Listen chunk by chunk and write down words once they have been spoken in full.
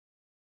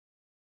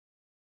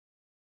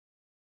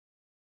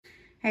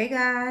Hey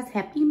guys,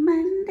 happy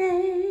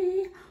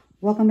Monday.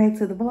 Welcome back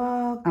to the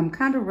vlog. I'm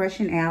kind of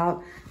rushing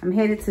out. I'm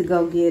headed to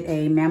go get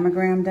a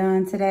mammogram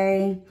done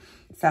today.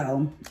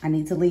 So I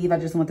need to leave. I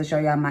just want to show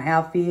y'all my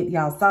outfit.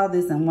 Y'all saw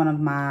this in one of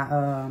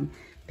my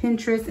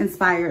Pinterest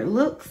inspired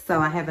looks. So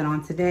I have it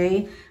on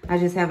today. I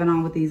just have it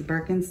on with these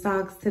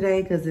Birkenstocks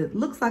today because it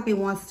looks like it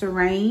wants to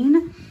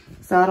rain.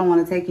 So I don't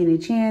want to take any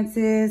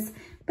chances.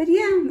 But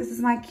yeah, this is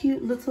my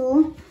cute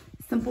little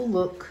simple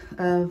look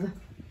of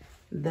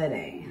the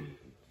day.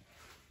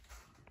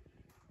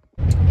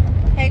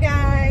 Hey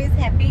guys,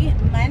 happy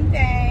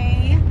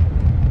Monday.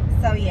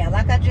 So yeah,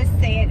 like I just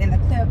said in the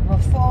clip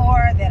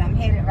before, that I'm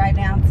headed right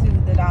now to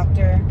the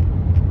doctor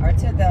or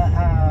to the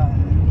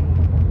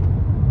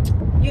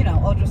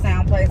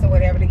ultrasound place or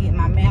whatever to get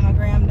my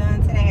mammogram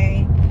done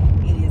today.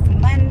 It is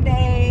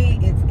Monday.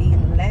 It's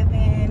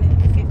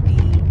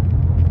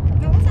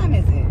 11:50. No, what time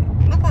is it?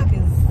 My clock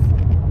is,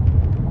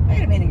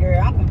 wait a minute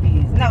girl, I'm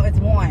confused. No, it's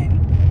 1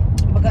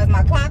 because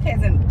my clock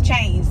hasn't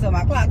changed, so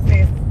my clock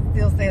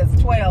still says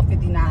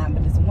 12:59,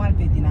 but it's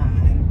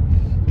 1:59,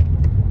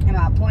 and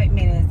my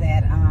appointment is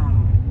at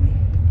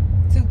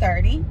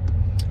 2:30.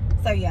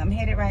 So yeah, I'm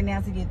headed right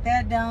now to get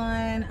that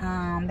done.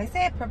 They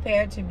said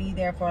prepared to be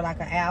there for like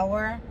an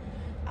hour,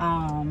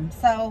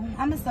 so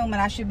I'm assuming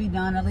I should be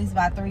done at least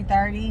by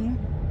 3:30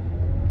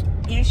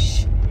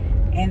 ish.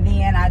 And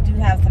then I do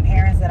have some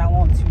errands that I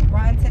want to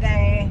run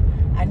today.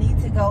 I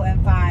need to go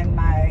and find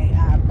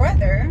my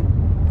brother.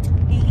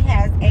 He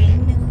has a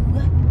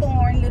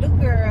newborn little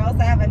girl. So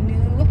I have a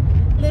new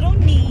little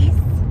niece.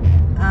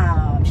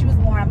 She was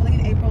born, I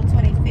believe, April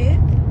 25th.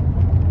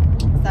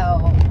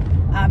 So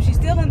she's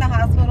still in the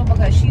hospital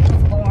because she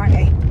was born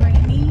a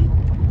preemie.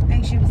 I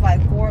think she was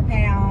like 4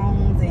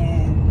 pounds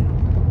and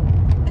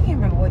I can't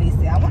remember what he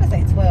said. I want to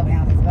say 12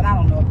 ounces, but I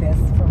don't know if that's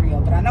for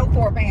real. But I know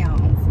 4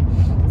 pounds.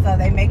 So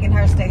they're making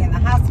her stay in the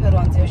hospital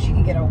until she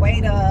can get her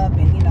weight up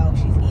and, you know,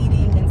 she's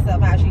eating and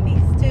stuff how she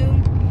needs to.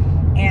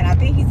 And I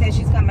think he said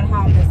she's coming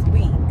home this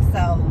week.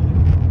 So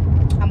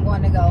I'm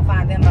going to go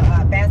find them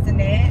a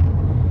bassinet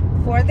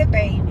for the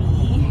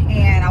baby.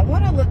 And I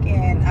want to look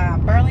in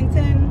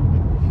Burlington.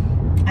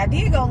 I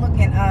did go look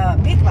in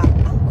Big Lots.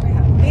 Oh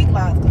crap, Big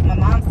Lots, because my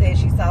mom said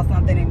she saw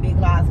something in Big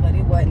Lots, but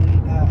it wasn't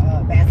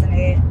a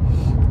bassinet.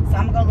 So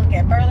I'm going to look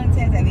at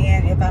Burlington's, and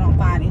then if I don't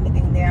find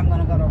anything there, I'm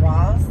going to go to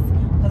Ross.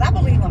 Because I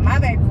believe when my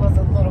baby was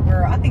a little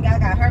girl, I think I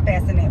got her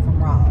bassinet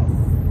from Ross.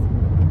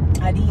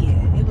 I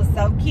did. It was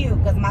so cute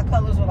because my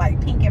colors were like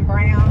pink and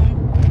brown.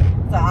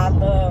 So I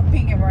love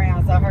pink and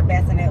brown. So her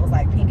bassinet was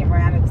like pink and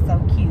brown. It was so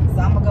cute. So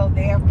I'm going to go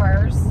there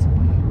first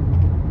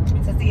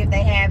to see if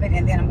they have it.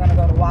 And then I'm going to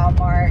go to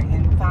Walmart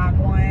and find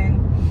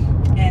one.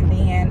 And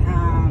then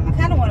I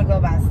kind of want to go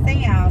by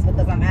Sam's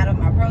because I'm out of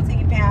my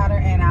protein powder.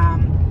 And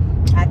I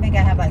think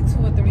I have like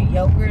 2 or 3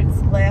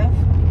 yogurts left.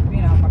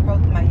 You know, my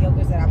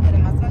yogurts that I put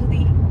in my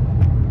smoothie.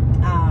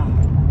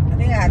 I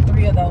think I got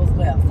 3 of those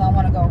left. So I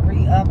want to go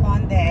re-up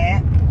on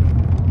that.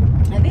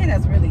 And then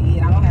that's really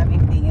it. I don't have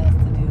anything else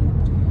to do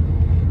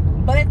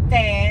but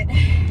that.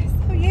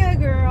 So yeah,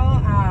 girl.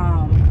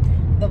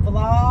 The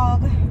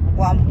vlog.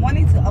 Well, I'm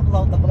wanting to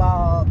upload the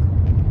vlog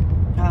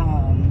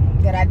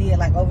that I did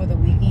like over the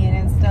weekend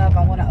and stuff.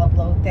 I want to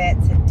upload that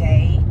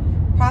today.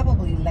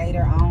 Probably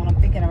later on. I'm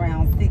thinking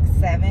around 6,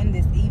 7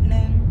 this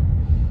evening.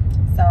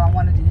 So I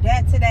want to do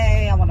that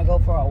today. I want to go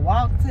for a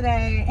walk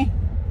today.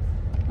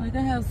 Like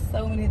I have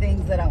so many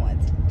things that I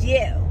want to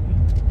do.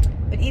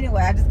 But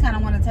anyway, I just kind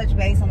of want to touch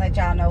base and let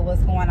y'all know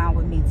what's going on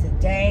with me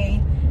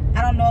today.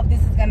 I don't know if this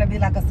is going to be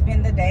like a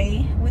spend the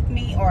day with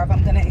me or if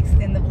I'm going to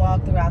extend the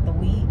vlog throughout the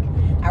week.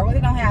 I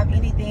really don't have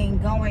anything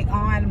going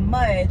on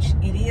much.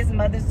 It is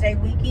Mother's Day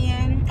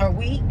weekend or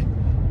week.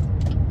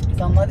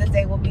 So Mother's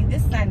Day will be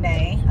this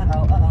Sunday.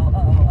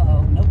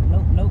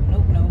 Nope.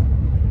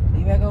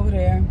 Be back over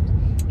there.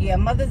 Yeah,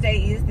 Mother's Day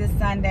is this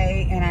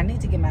Sunday, and I need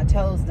to get my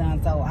toes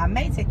done. So I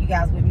may take you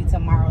guys with me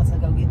tomorrow to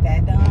go get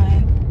that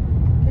done.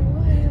 Girl,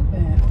 what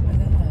happened? Oh my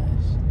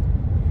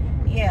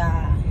gosh.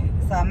 Yeah,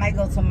 so I might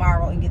go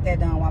tomorrow and get that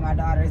done while my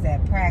daughter is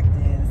at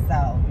practice.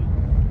 So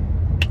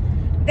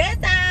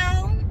that's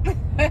all.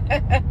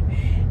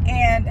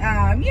 And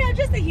yeah,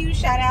 just a huge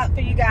shout out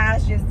for you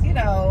guys. Just, you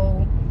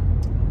know,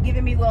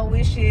 giving me well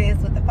wishes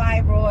with the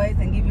fibroids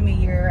and giving me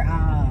your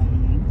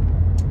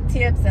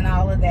tips and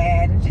all of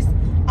that, and just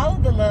all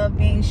of the love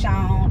being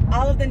shown.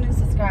 All of the new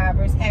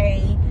subscribers,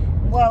 hey,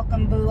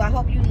 welcome, boo. I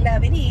hope you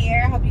love it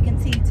here. I hope you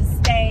continue to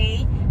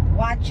stay,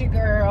 watch your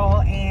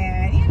girl,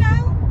 and you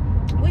know,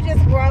 we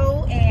just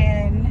grow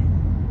and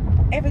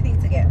everything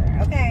together,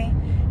 okay?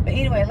 But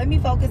anyway, let me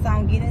focus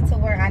on getting to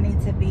where I need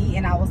to be,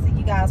 and I will see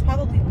you guys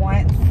probably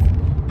once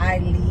I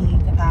leave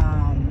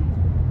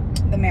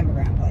the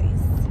mammogram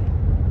place.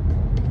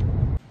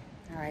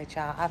 All right,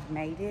 y'all, I've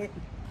made it.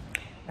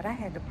 But I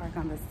had to park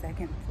on the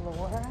 2nd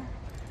floor.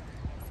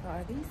 So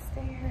are these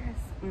stairs?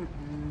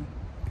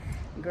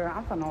 Girl,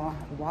 I'm gonna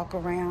walk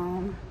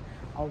around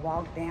or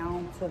walk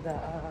down to the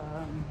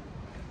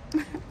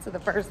to the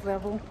 1st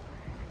level,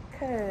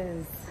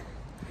 cause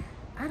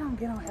I don't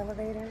get on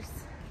elevators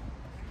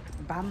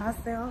by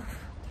myself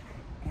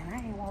And I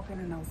ain't walking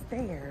in those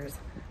stairs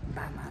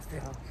by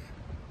myself.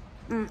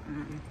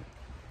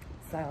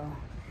 So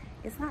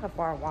it's not a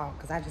far walk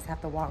because I just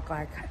have to walk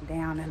like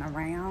down and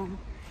around.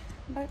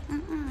 But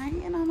I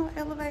ain't getting on no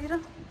elevator.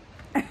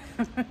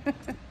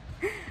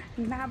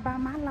 Not by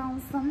my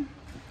lonesome.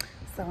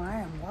 So I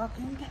am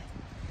walking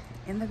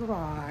in the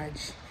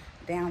garage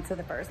down to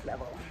the first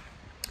level.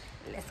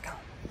 Let's go.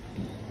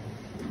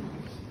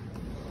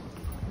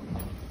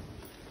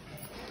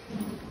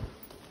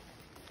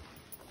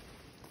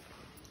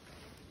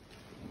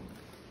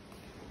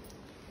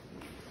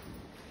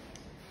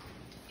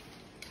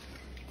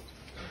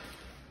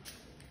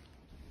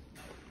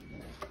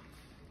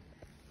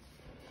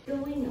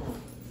 Going up.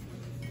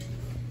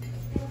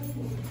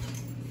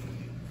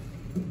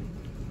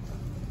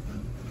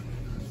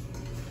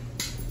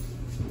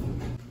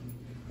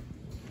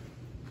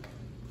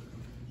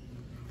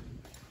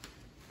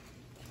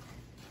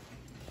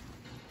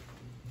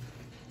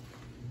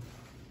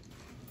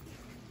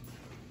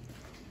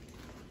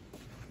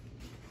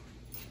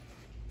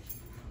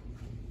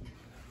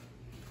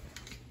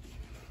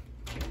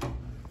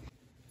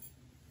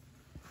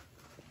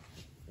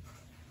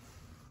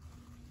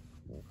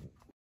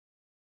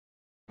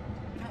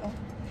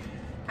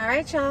 All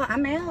right, y'all,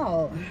 I'm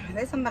out.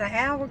 That's something about an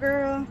hour,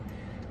 girl.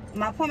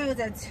 My appointment was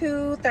at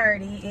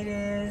 2:30. It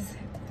is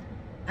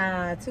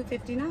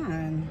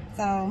 2:59.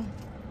 So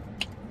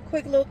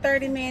quick little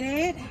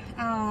 30-minute.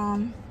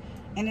 And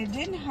it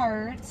didn't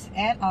hurt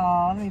at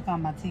all. Let me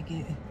find my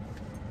ticket.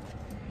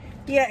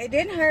 Yeah, it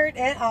didn't hurt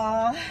at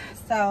all.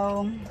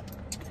 So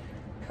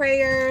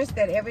prayers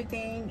that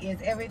everything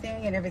is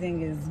everything and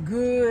everything is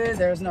good.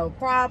 There's no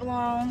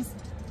problems.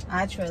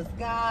 I trust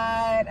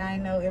God. I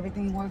know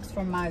everything works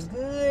for my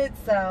good.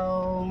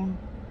 So,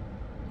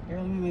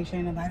 girl, let me make sure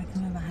nobody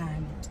coming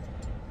behind me.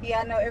 Yeah,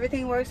 I know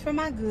everything works for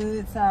my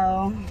good.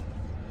 So,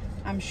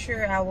 I'm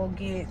sure I will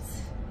get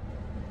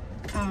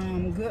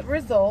good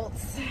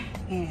results.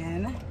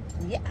 And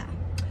yeah.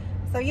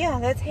 So, yeah,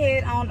 let's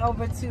head on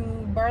over to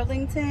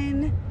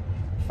Burlington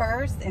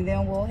first. And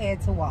then we'll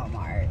head to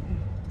Walmart.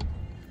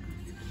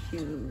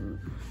 Cute.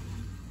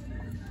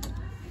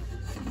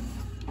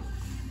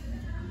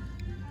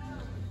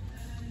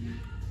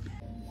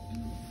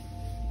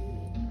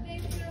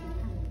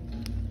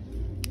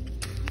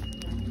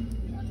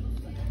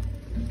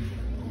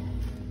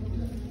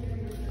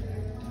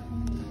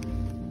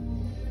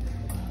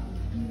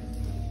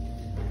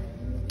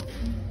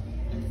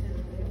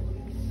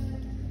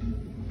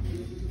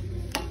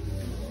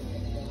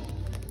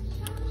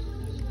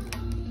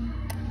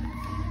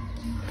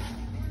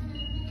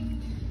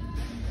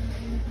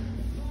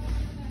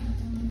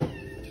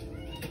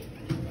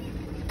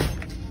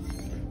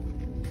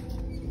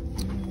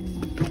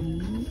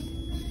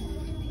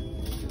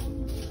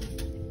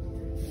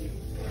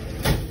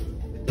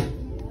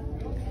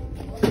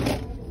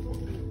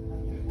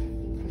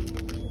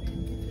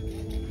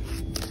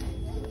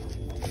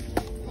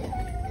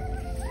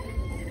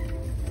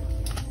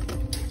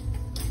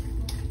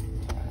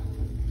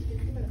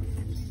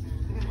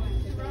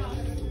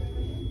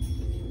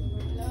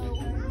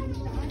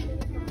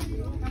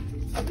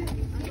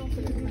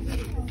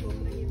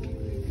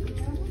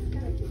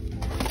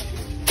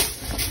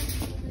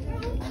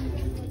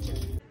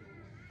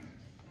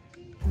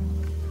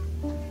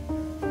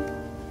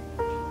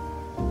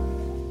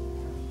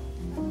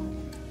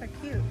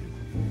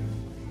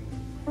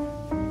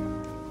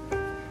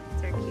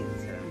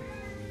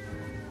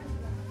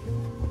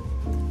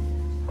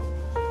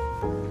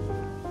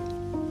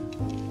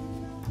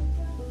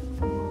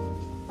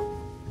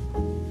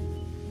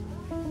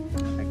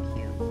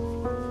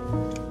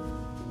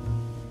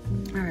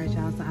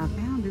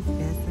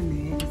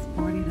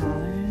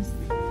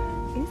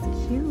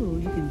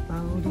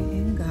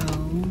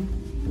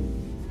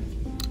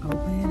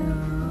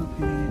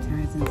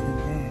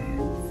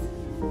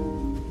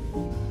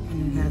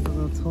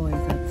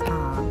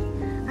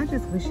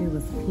 Wish it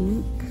was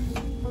pink,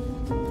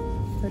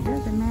 but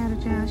doesn't matter,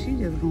 child. She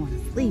just going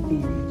to sleep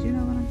in it. You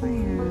know what I'm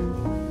saying?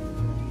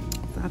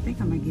 So I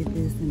think I'm gonna get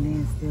this and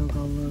then still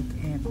go look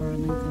at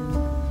Burlington.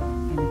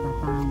 And if I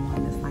find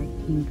one that's like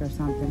pink or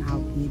something,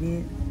 I'll get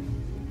it.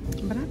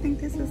 But I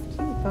think this is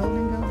cute. Fold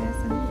and go, that's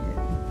it.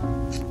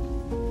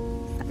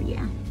 So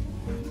yeah.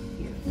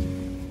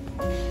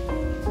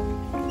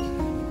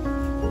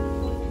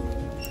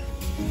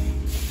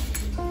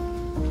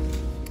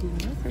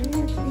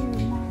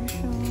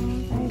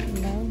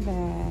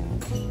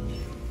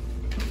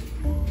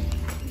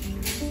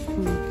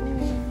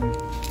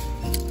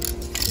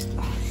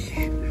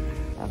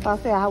 I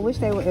said, I wish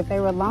they were, if they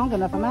were long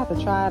enough, I'm gonna have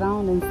to try it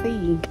on and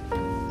see.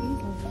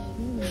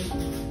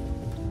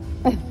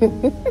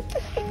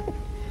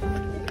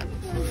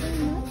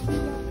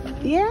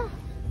 Yeah,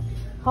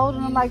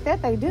 holding them like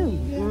that, they do.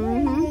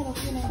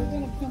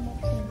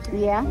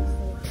 Yeah,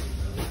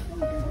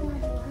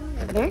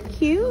 they're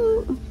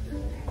cute.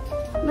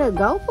 Look,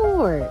 go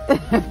for it.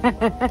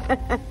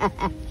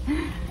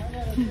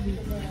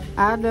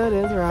 I know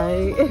that's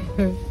right.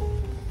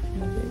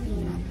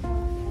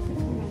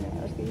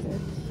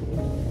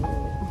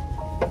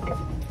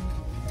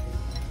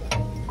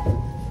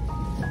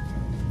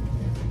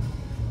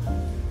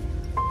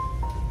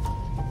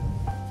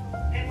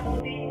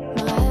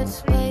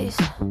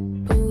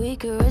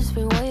 like your wrist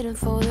been waiting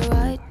for the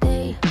right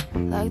day.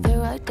 Like the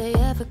right day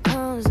ever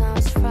comes, now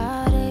it's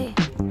Friday.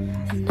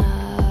 And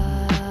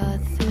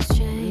nothing's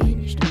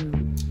changed.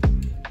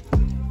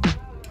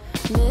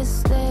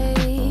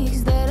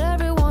 Mistakes that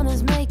everyone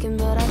is making,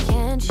 but I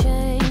can't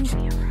change.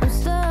 I'm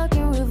stuck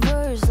in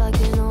reverse like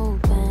an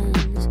old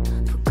Benz.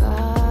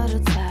 Forgot to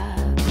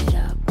tap it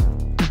up.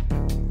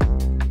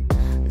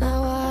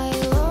 Now I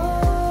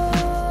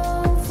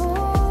long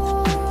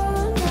for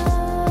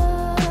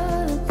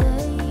another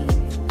day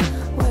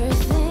where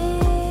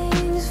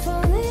things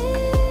fall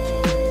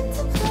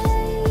into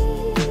place.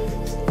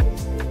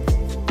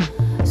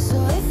 So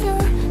if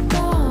you're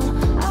down,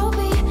 I'll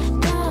be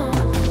down.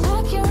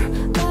 Pack your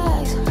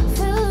bags,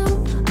 fill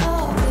them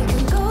up. We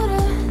can go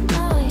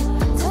tonight,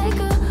 take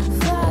a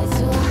flight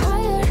to a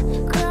higher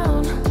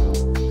ground.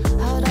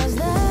 How does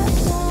that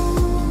sound?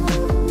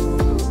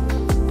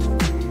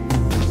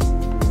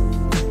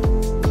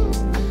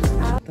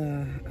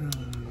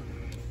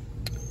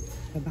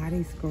 The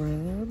body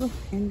scrub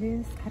in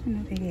this. I didn't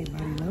know they had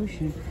body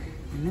lotion.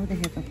 I know they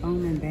had the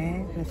foam and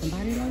bag, but the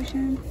body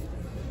lotion.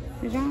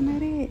 Did y'all know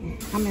that?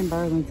 I'm in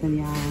Burlington,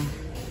 y'all.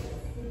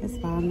 It's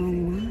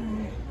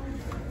 $5.99.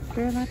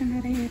 Girl, I didn't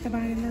know they had the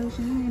body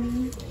lotion,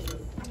 honey.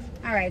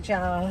 All right,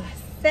 y'all.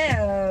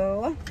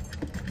 So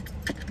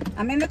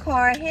I'm in the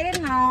car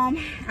headed home.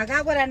 I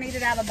got what I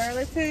needed out of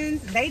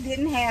Burlington's. They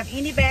didn't have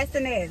any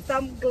bassinets, so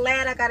I'm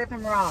glad I got it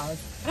from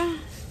Ross.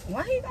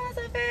 Why are you going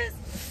so fast?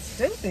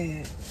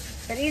 Stupid.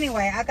 But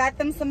anyway, I got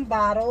them some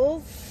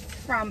bottles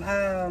from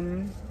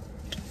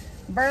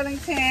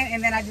Burlington,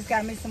 and then I just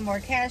got me some more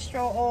castor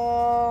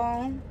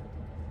oil.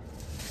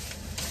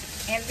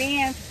 And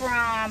then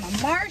from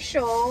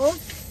Marshall's,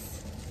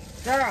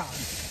 girl.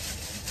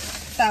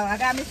 So I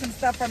got me some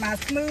stuff for my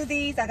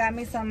smoothies. I got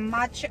me some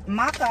raw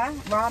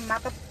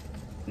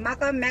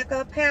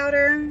maca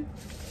powder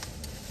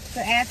to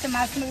add to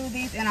my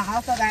smoothies. And I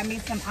also got me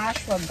some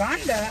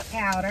ashwagandha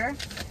powder.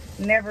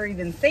 Never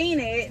even seen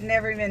it,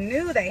 never even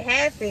knew they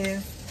had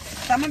this.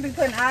 So I'm gonna be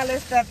putting all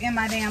this stuff in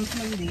my damn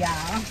smoothie,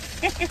 y'all.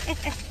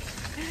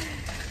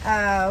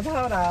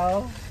 Hold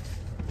on.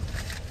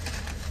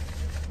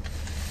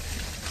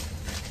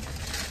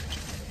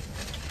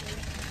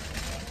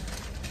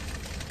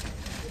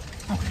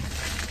 Okay.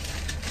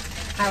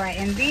 All right,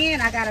 and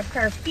then I got a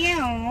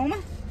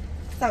perfume.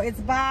 So it's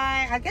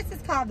by, I guess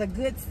it's called the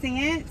Good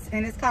Scent,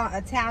 and it's called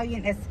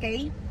Italian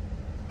Escape.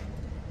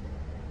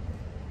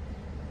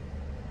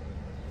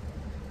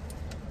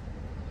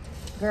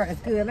 Girl,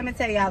 it's good. Let me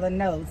tell y'all the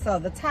notes. So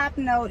the top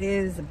note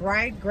is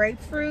bright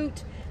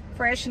grapefruit,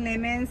 fresh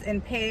lemons,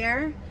 and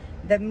pear.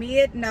 The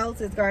mid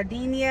notes is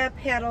gardenia,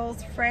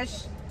 petals,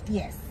 fresh.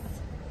 Yes.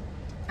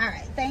 All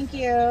right. Thank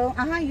you.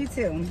 You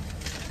too.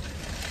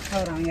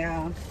 Hold on,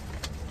 y'all.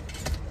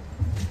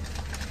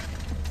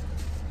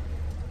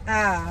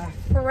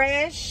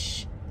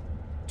 Fresh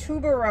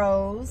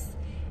tuberose,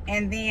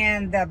 and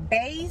then the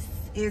base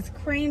is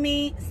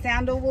creamy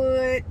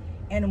sandalwood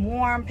and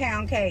warm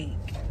pound cake.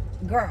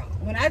 Girl,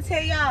 when I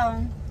tell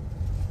y'all,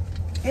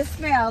 it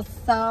smells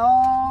so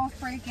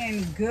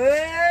freaking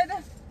good,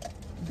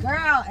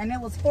 girl. And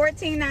it was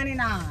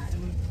 $14.99.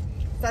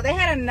 So they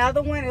had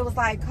another one. It was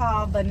like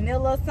called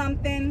vanilla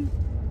something.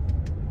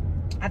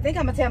 I think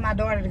I'm gonna tell my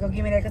daughter to go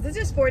give me that because it's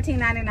just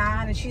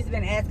 $14.99, and she's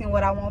been asking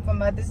what I want for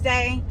Mother's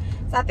Day.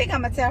 So I think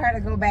I'm gonna tell her to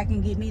go back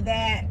and get me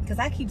that because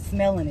I keep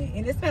smelling it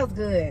and it smells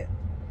good.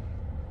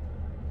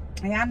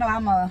 And y'all know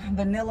I'm a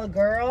vanilla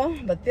girl,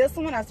 but this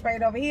one I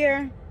sprayed over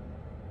here.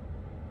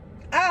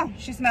 Oh,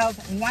 she smells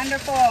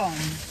wonderful.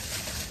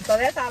 So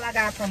that's all I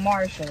got from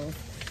Marshall's.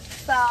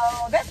 So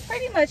that's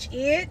pretty much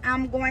it.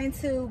 I'm going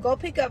to go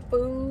pick up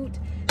food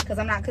because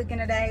I'm not cooking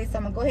today. So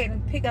I'm going to go ahead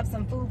and pick up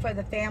some food for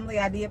the family.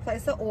 I did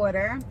place an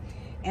order.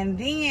 And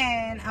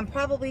then I'm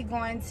probably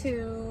going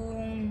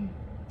to,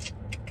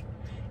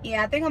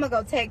 yeah, I think I'm going to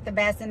go take the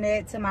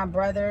bassinet to my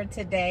brother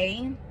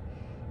today.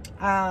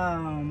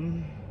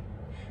 I'm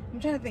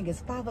trying to think,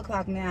 it's 5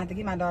 o'clock now. I have to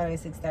get my daughter at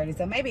 6:30.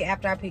 So maybe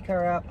after I pick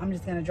her up, I'm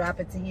just gonna drop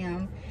it to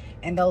him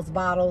and those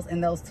bottles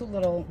and those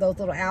little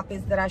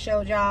outfits that I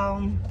showed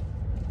y'all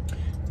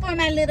for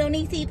my little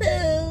niecey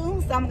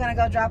poo. So I'm gonna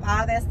go drop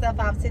all that stuff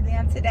off to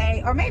them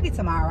today, or maybe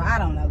tomorrow. I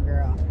don't know,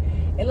 girl.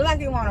 It looks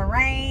like it wanna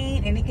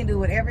rain, and he can do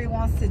whatever he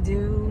wants to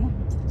do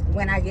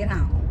when I get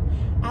home.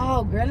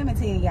 Oh, girl, let me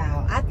tell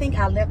y'all. I think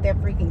I left that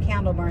freaking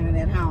candle burning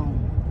at home.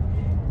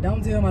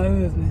 Don't tell my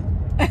husband.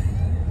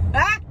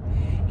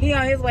 He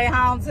on his way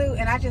home too,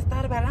 and I just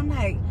thought about it. I'm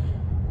like,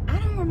 I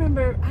don't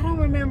remember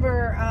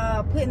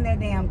putting that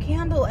damn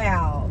candle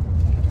out.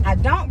 I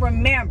don't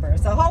remember.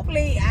 So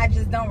hopefully I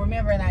just don't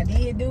remember and I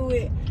did do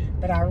it,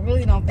 but I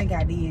really don't think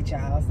I did,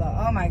 y'all. So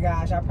oh my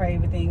gosh, I pray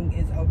everything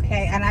is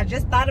okay. And I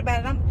just thought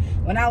about it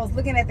when I was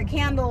looking at the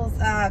candles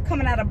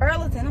coming out of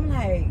Burlington. I'm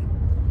like,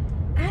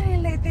 I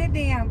didn't let that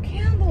damn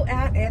candle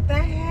out at the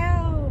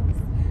house.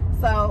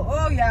 So,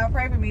 oh, y'all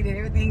pray for me that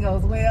everything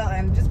goes well,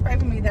 and just pray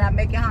for me that I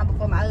make it home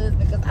before my husband,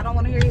 because I don't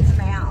want to hear his in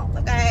the house,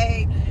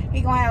 okay?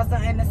 He gonna have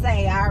something to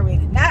say, I already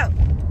know.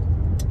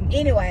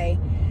 Anyway,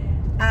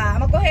 I'm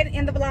gonna go ahead and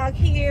end the vlog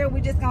here. We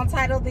just gonna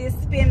title this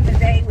 "Spend the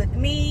Day with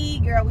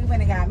Me." Girl, we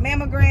went and got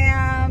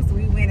mammograms.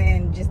 We went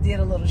and just did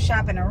a little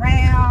shopping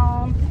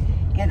around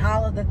and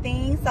all of the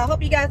things. So I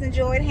hope you guys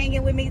enjoyed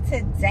hanging with me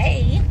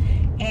today.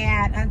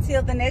 And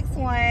until the next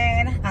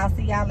one, I'll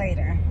see y'all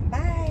later.